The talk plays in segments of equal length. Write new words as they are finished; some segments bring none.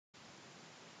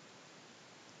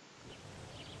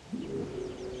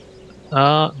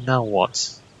Now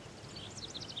what?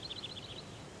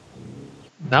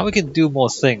 Now we can do more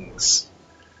things.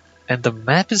 And the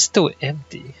map is still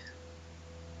empty.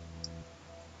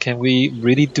 Can we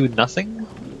really do nothing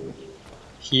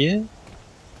here?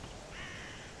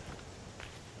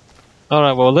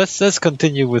 Alright, well let's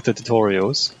continue with the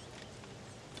tutorials.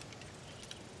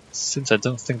 Since I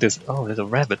don't think there's... Oh, there's a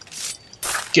rabbit.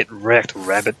 Get wrecked,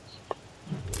 rabbit.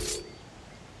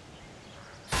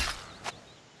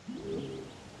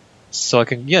 So I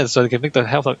can... Yeah, so I can make the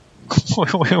health... Wait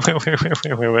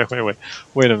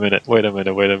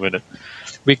a minute.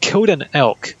 We killed an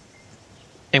elk.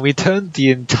 And we turned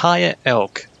the entire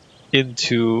elk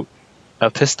into a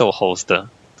pistol holster.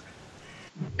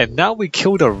 And now we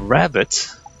killed a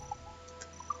rabbit.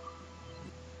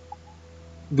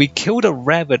 We killed a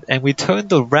rabbit and we turned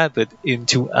the rabbit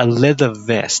into a leather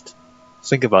vest.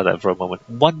 Think about that for a moment.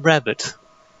 One rabbit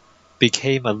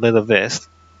became a leather vest,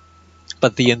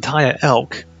 but the entire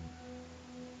elk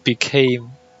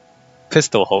became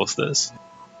pistol holsters.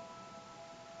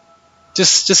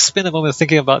 Just spend a moment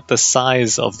thinking about the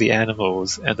size of the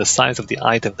animals and the size of the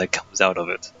item that comes out of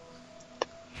it.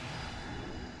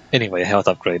 Anyway, health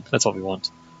upgrade, that's what we want.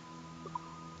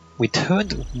 We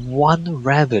turned one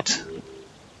rabbit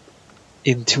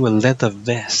into a leather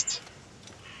vest.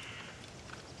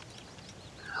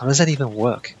 How does that even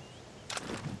work?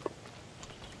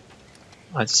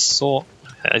 I see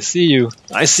you,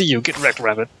 get wrecked,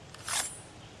 rabbit.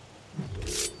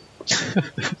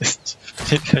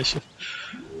 Maybe I should...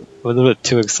 I'm a little bit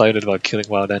too excited about killing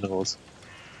wild animals.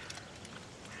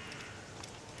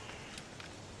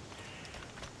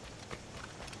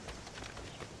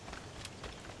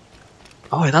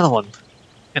 Oh, another one!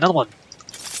 Another one!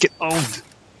 Get owned!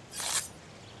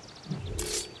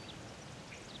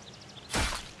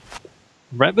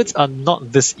 Rabbits are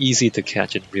not this easy to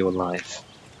catch in real life.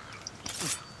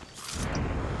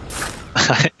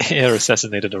 I air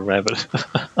assassinated a rabbit.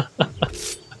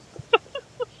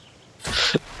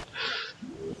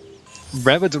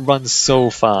 Rabbits run so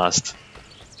fast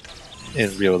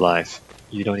in real life,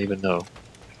 you don't even know.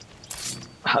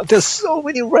 There's so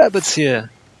many rabbits here!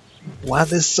 Why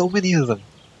there's so many of them?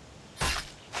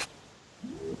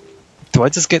 Do I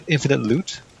just get infinite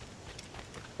loot?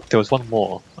 There was one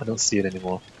more. I don't see it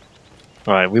anymore.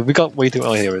 Alright, we got way too...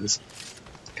 Oh, here it is.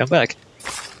 Come back.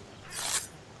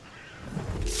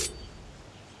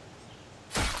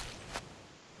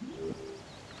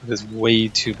 There's way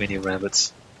too many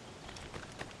rabbits.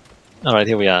 Alright,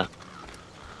 here we are.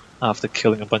 After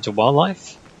killing a bunch of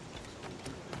wildlife.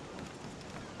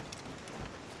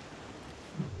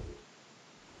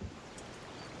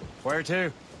 Where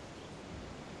to?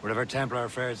 Wherever Templar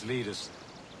affairs lead us.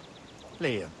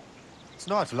 Liam, it's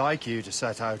not like you to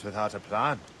set out without a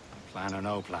plan. Plan or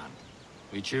no plan.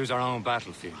 We choose our own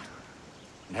battlefield.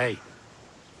 And hey,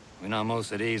 we're not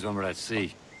most at ease when we're at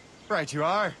sea. Right you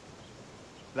are.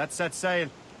 Let's set sail.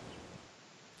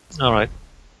 Alright.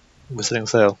 We're setting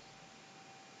sail.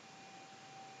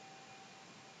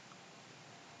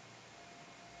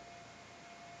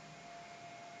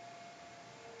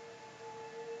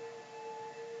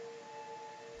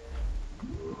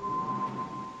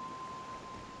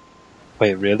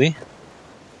 Wait, really?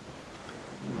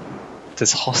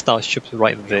 There's hostile ships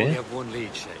right We there? only have one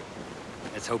lead, Shay.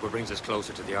 Let's hope it brings us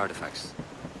closer to the artifacts.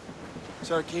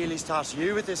 Sir Keely's tasked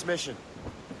you with this mission.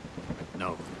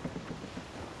 No.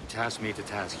 He tasked me to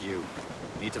task you.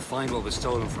 We need to find what was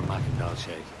stolen from Mackendal,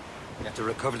 Shay. You have to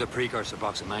recover the precursor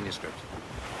box of manuscript.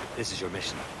 This is your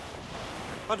mission.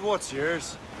 And what's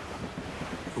yours?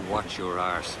 To watch your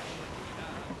arse.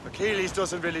 Achilles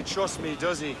doesn't really trust me,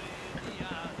 does he?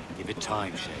 Give it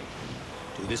time, Shay.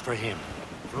 Do this for him.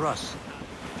 For us.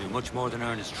 Do much more than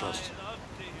earn his trust.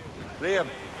 Liam,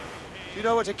 do you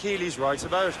know what Achilles writes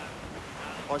about?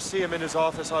 I see him in his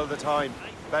office all the time,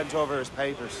 bent over his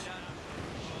papers.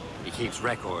 He keeps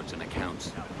records and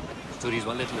accounts. Studies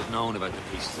what little is known about the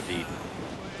pieces of Eden.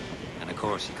 And of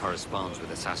course he corresponds with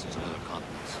assassins on other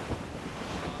continents.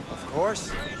 Of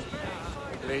course.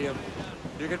 Liam,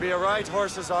 you can be a right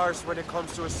horse's arse when it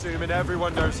comes to assuming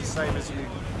everyone knows the same as you.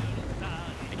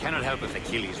 I cannot help if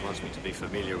Achilles wants me to be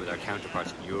familiar with our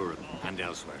counterparts in Europe and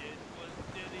elsewhere.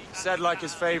 Said like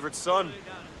his favorite son.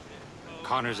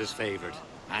 Connor's his favored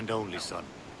and only son.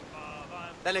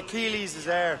 Then Achilles is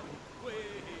heir.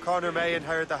 Connor may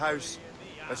inherit the house,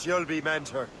 but you'll be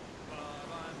mentor.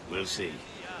 We'll see.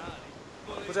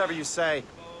 Whatever you say,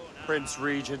 Prince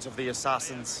Regent of the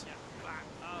Assassins.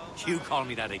 You call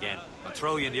me that again, I'll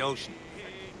throw you in the ocean.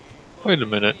 Wait a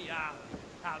minute.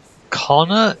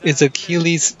 Connor is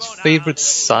Achilles' favorite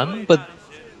son, but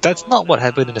that's not what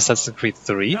happened in Assassin's Creed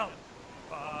 3.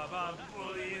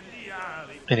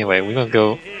 Anyway, we're gonna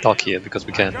go dock here because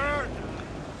we can.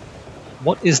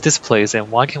 What is this place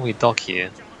and why can we dock here?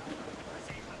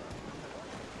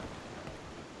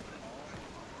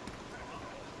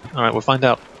 Alright, we'll find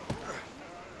out.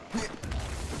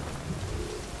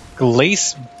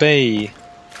 Glace Bay.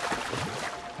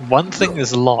 One thing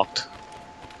is locked.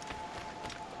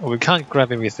 Oh, we can't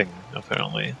grab everything,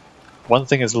 apparently. One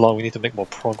thing is locked, we need to make more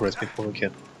progress before we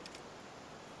can.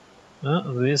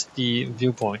 There's the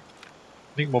viewpoint.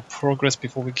 Make more progress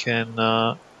before we can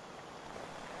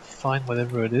find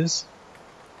whatever it is.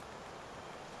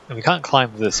 And we can't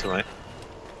climb this, right?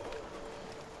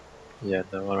 Yeah,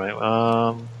 no,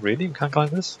 alright. Really? We can't climb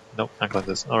this? Nope, can't climb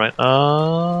this. Alright,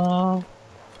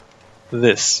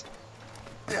 this.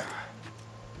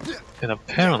 And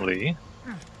apparently,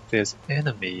 there's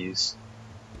enemies.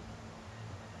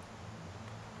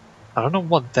 I don't know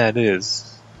what that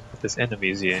is. But there's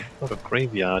enemies here. What a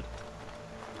graveyard.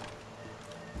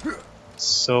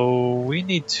 So we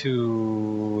need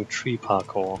to tree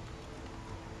parkour.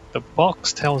 The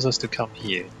box tells us to come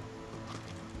here.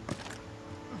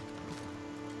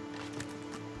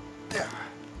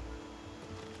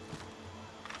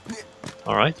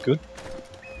 Alright, good.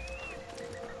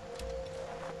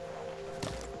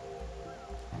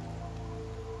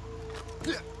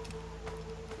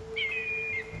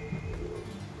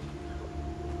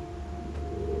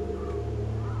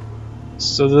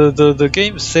 So the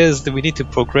game says that we need to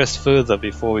progress further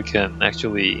before we can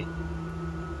actually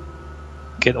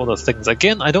get all the things.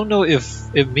 Again, I don't know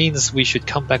if it means we should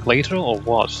come back later or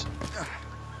what.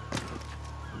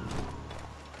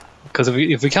 Because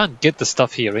if we can't get the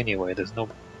stuff here anyway, there's no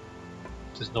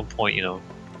point, you know,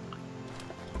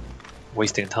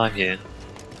 wasting time here.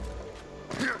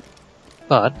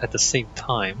 But at the same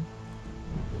time,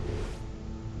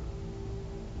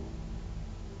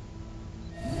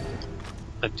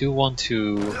 I do want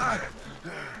to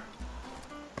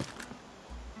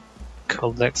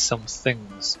collect some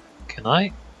things. Can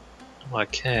I? Oh, I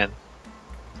can.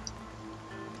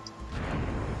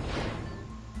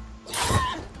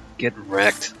 Get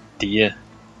wrecked, dear.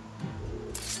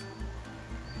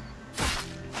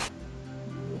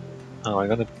 Oh, I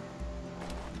gotta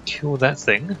kill that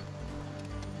thing.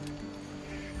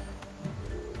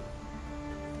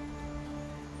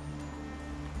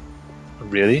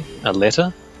 Really? A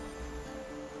letter?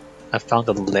 I found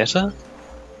a letter?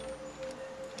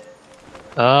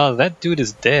 That dude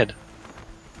is dead.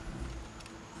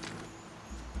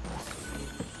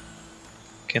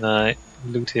 Can I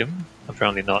loot him?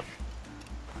 Apparently not.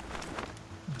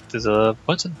 There's a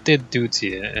bunch of dead dudes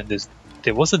here, and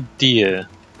there was a deer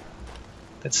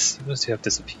that seems to have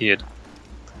disappeared.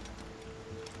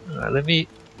 Alright, let me...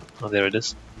 Oh, there it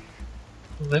is.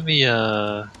 Let me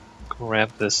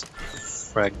grab this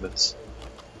fragments.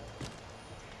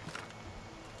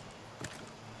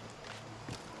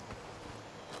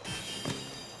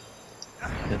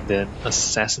 And then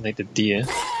assassinate the deer.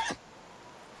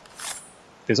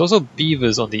 There's also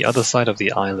beavers on the other side of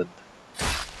the island.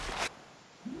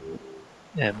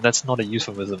 And that's not a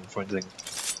euphemism for anything.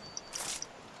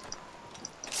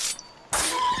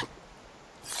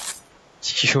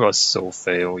 You are so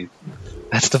fail.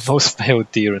 That's the most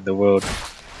failed deer in the world.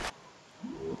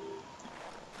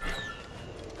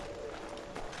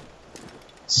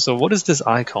 So what is this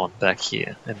icon back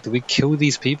here? And do we kill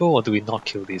these people or do we not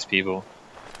kill these people?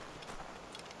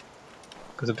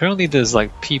 Because apparently there's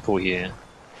like people here.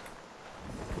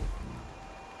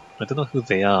 I don't know who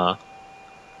they are.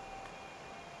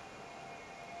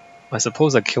 I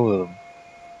suppose I kill them.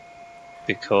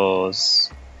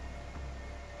 Because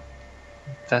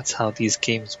that's how these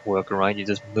games work, right? You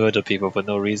just murder people for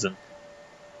no reason.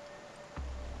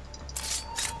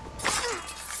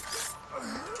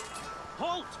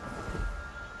 Halt!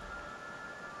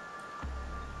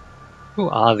 Who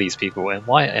are these people and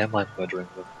why am I murdering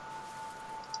them?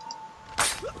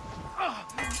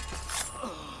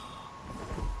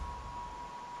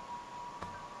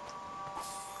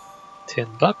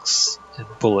 $10 and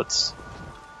bullets.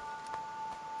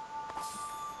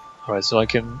 Alright, so I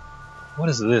can... What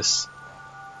is this?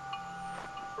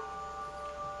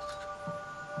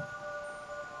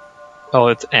 Oh,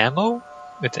 it's ammo?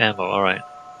 It's ammo, alright.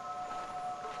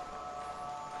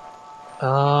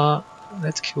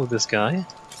 Let's kill this guy.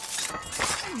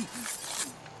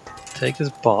 Take his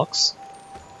box.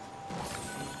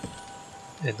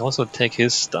 And also take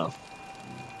his stuff.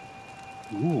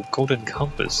 Ooh, golden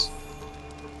compass.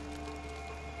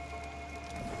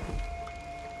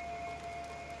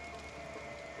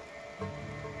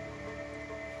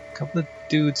 Couple of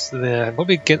dudes there. I'll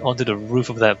probably get onto the roof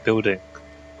of that building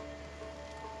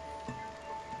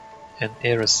and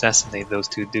air assassinate those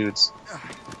two dudes.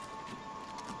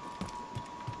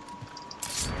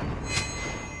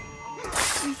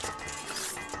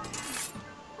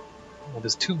 Well,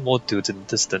 there's two more dudes in the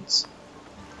distance.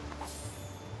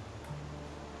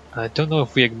 I don't know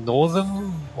if we ignore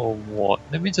them or what.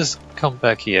 Let me just come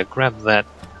back here, grab that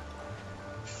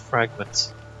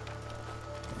fragment.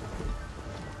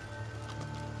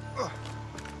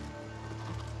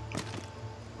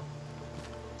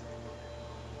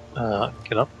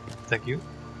 Get up, thank you.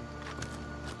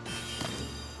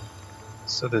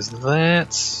 So there's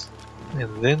that,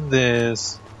 and then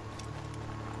there's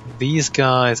these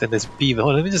guys, and there's beavers. Oh,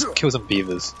 let me just kill some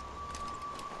beavers.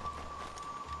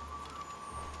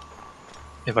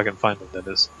 If I can find them, that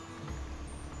is.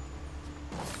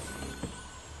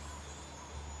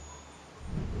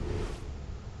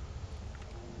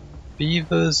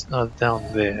 Beavers are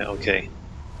down there, okay.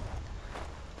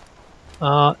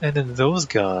 And then those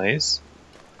guys...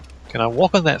 Can I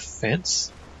walk on that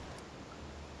fence?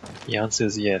 The answer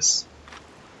is yes.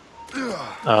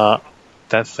 That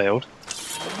failed.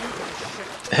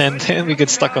 And then we get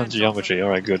stuck on geometry,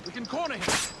 alright, good. We can corner him.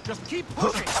 Just keep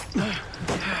pushing.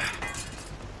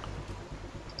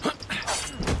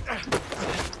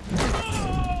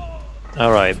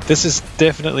 Alright, this is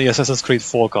definitely Assassin's Creed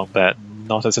 4 combat,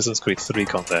 not Assassin's Creed 3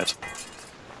 combat.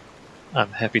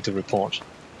 I'm happy to report.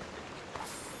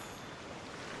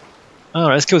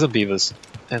 Alright, let's kill some beavers,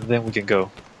 and then we can go.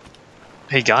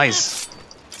 Hey guys!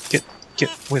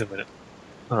 Wait a minute.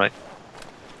 Alright.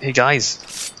 Hey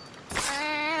guys!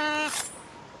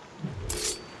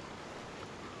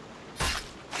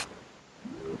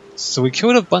 So we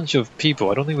killed a bunch of people,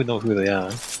 I don't even know who they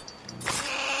are.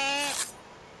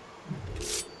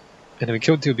 And then we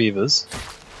killed two beavers.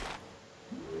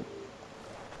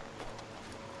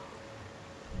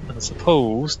 And I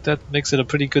suppose that makes it a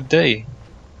pretty good day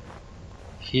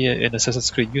here in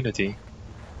Assassin's Creed Unity.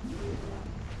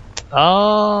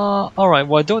 Alright,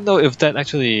 well I don't know if that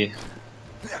actually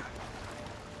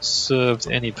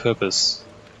served any purpose.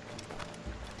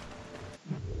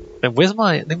 And where's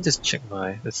my, let me just check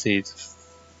my, let's see, it's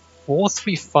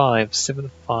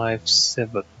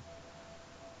 435757.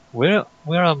 Where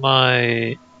are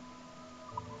my...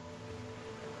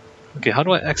 Okay, how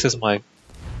do I access my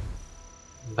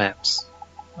maps?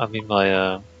 I mean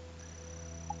my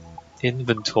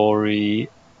inventory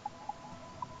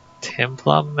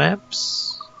Templar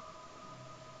maps?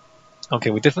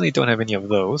 Okay, we definitely don't have any of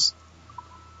those.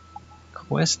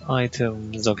 Quest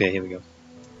items, okay, here we go.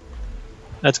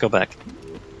 Let's go back.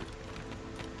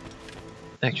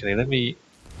 Actually, let me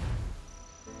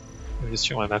just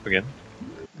check my map again.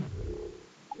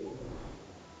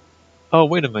 Oh,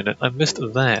 wait a minute, I missed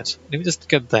that. Let me just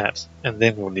get that, and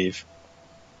then we'll leave.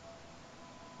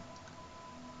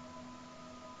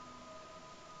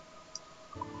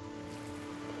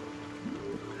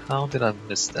 How did I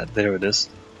miss that? There it is.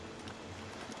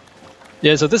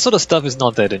 Yeah, so this sort of stuff is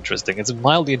not that interesting. It's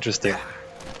mildly interesting.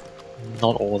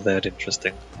 Not all that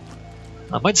interesting.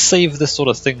 I might save this sort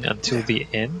of thing until the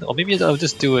end, or maybe I'll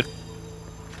just do it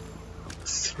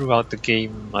throughout the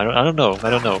game. I don't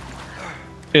know.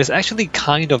 It's actually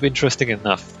kind of interesting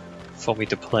enough for me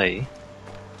to play.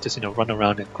 Just, you know, run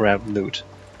around and grab loot.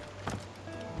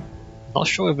 Not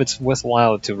sure if it's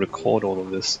worthwhile to record all of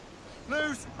this.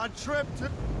 Loose and tripped.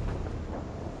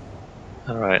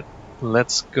 Alright,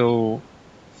 let's go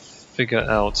figure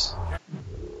out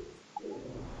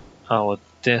our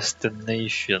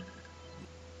destination.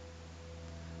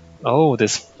 Oh,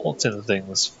 there's forts and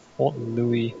things. Fort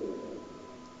Louis.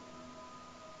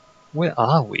 Where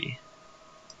are we?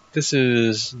 This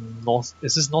is North...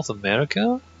 Is this North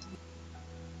America?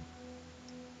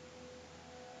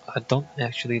 I don't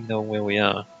actually know where we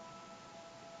are.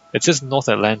 It says North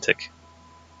Atlantic.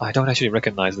 I don't actually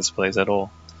recognize this place at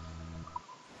all.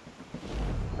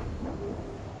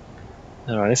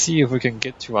 Alright, let's see if we can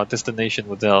get to our destination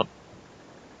without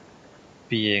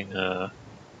being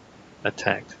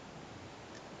attacked.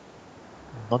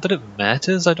 Not that it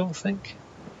matters, I don't think.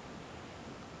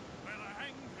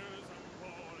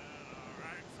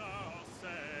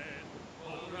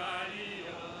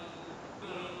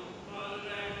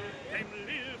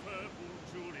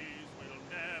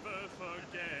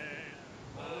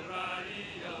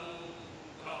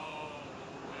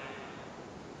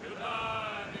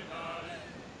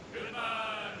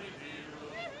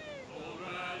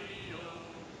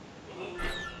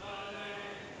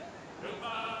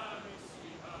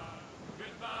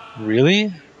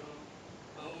 Really?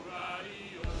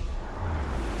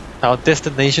 Our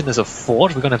destination is a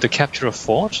fort? We're gonna have to capture a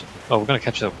fort? Oh, we're gonna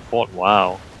capture a fort,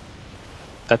 wow.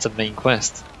 That's a main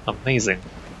quest. Amazing.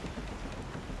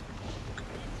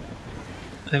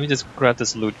 Let me just grab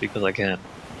this loot because I can.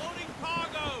 Loading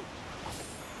cargo.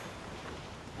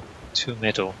 2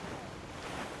 metal.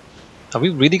 Are we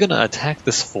really gonna attack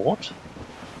this fort?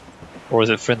 Or is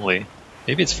it friendly?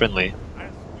 Maybe it's friendly.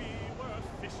 As we were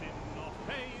fishing off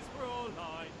Haysborough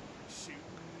line,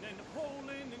 shooting and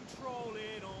holing and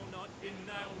trolling all night in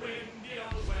that windy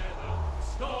old weather,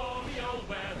 stormy old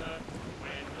weather.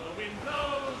 When the wind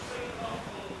blows, we'll all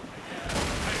pull together.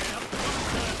 Hanging up the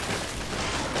monster,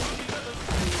 these are the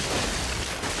sea.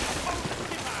 Oh,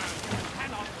 skipper, you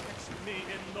cannot catch me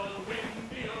in the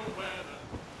windy old weather,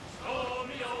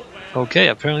 stormy old weather. Okay,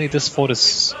 apparently this fort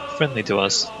is friendly to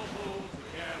us.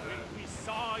 We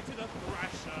sigh to the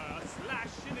thrasher, a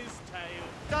slash in his tail.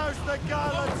 Douse the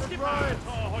gallants and ride!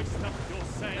 Hoist up your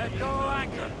sail. Let go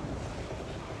anchor!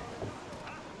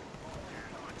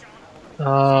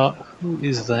 Who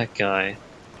is that guy?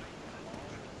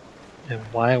 And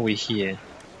why are we here?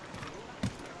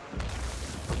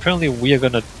 Apparently we are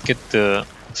gonna get the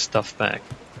stuff back.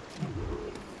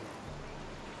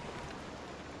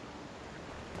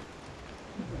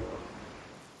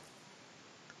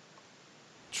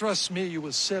 Trust me, you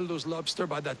will sell those lobster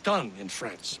by the ton in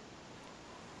France.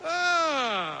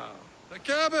 Ah, the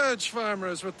cabbage farmer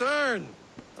has returned.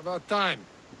 About time.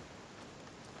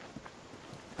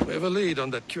 We have a lead on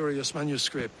that curious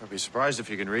manuscript. I'd be surprised if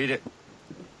you can read it.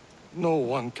 No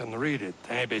one can read it,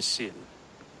 imbecile.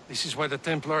 This is why the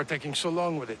Templar are taking so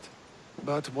long with it.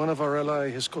 But one of our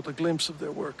allies has caught a glimpse of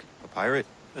their work. A pirate?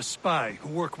 A spy who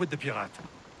worked with the pirate.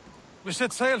 We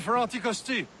set sail for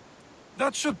Anticosti.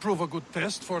 That should prove a good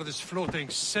test for this floating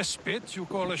cesspit you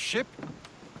call a ship.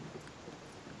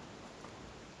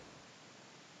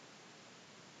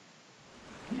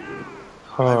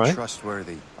 How Alright.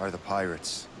 trustworthy are the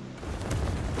pirates?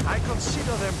 I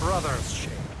consider them brothers, Shay.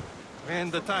 When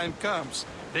the time comes,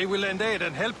 they will lend aid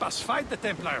and help us fight the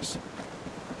Templars.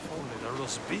 If only the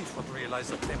roast beef would realize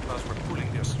the Templars were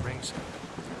pulling their strings.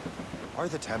 Are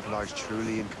the Templars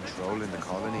truly in control in the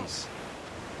colonies?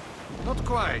 Not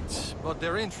quite, but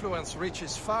their influence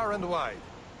reaches far and wide.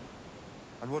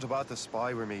 And what about the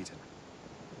spy we're meeting?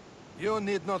 You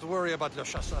need not worry about Le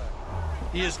Chasseur.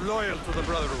 He is loyal to the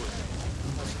Brotherhood.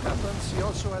 As it happens, he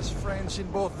also has friends in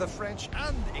both the French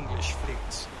and English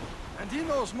fleets. And he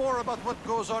knows more about what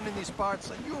goes on in these parts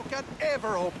than you can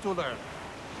ever hope to learn.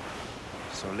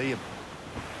 So Liam,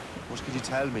 what could you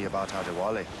tell me about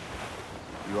Adewale?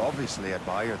 You obviously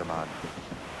admire the man.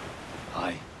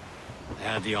 Aye. I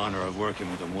had the honor of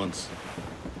working with him once.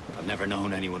 I've never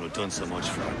known anyone who'd done so much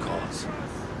for our cause.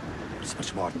 But it's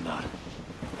much more than that.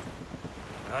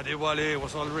 Adewale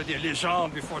was already a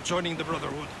legend before joining the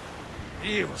Brotherhood.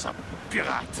 He was a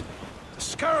pirate. The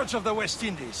scourge of the West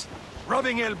Indies.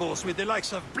 Rubbing elbows with the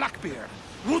likes of Blackbeard,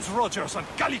 Woodes Rogers and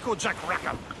Calico Jack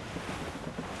Rackham.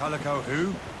 Calico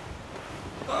who?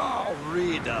 Oh,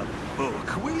 read a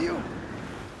book, will you?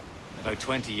 About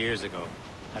 20 years ago,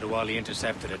 Adewale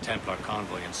intercepted a Templar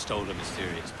convoy and stole a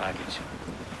mysterious package.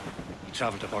 He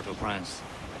traveled to Port-au-Prince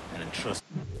and entrusted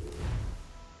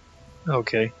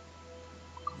Okay.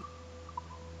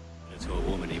 it to a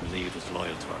woman he believed was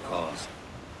loyal to our cause.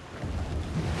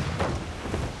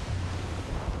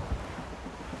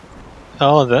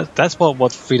 Oh, that's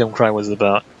what Freedom Cry was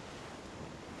about.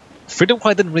 Freedom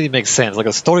Cry didn't really make sense. Like,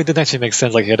 the story didn't actually make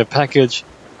sense. Like, he had a package,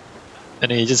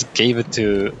 and then he just gave it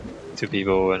to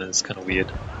people, and it's kind of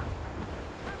weird.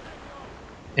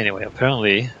 Anyway,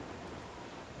 apparently,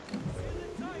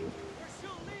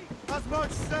 As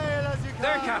much sail as you can!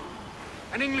 There, Cap!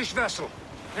 An English vessel,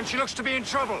 and she looks to be in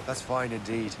trouble. That's fine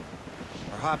indeed.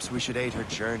 Perhaps we should aid her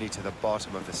journey to the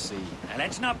bottom of the sea. Now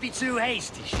let's not be too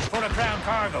hasty. She's full of crown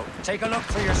cargo. Take a look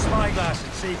through your spyglass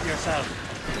and see for yourself.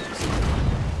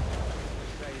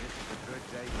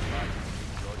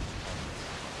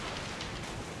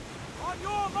 On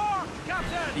your mark,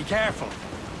 Captain! Be careful.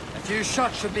 A few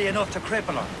shots should be enough to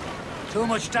cripple her. Too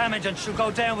much damage and she'll go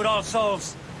down with all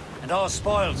souls. And all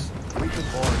spoils. We've been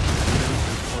born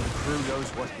before the crew knows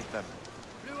what hit them.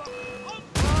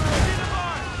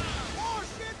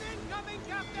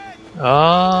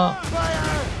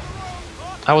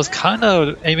 I was kind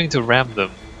of aiming to ram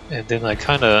them, and then I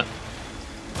kind of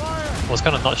was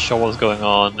not sure what was going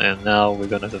on, and now we're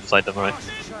gonna have to fight them, right?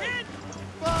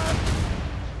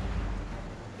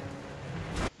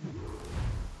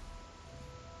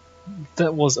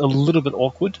 That was a little bit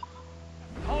awkward.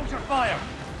 Hold your fire.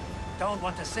 Don't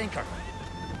want to sink her.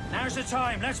 Now's the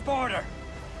time. Let's board her.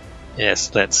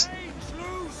 Yes, let's.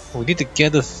 We need to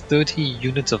gather 30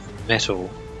 units of metal.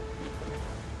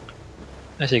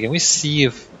 Actually, can we see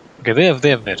if... Okay, they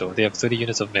have metal. They have 30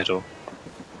 units of metal.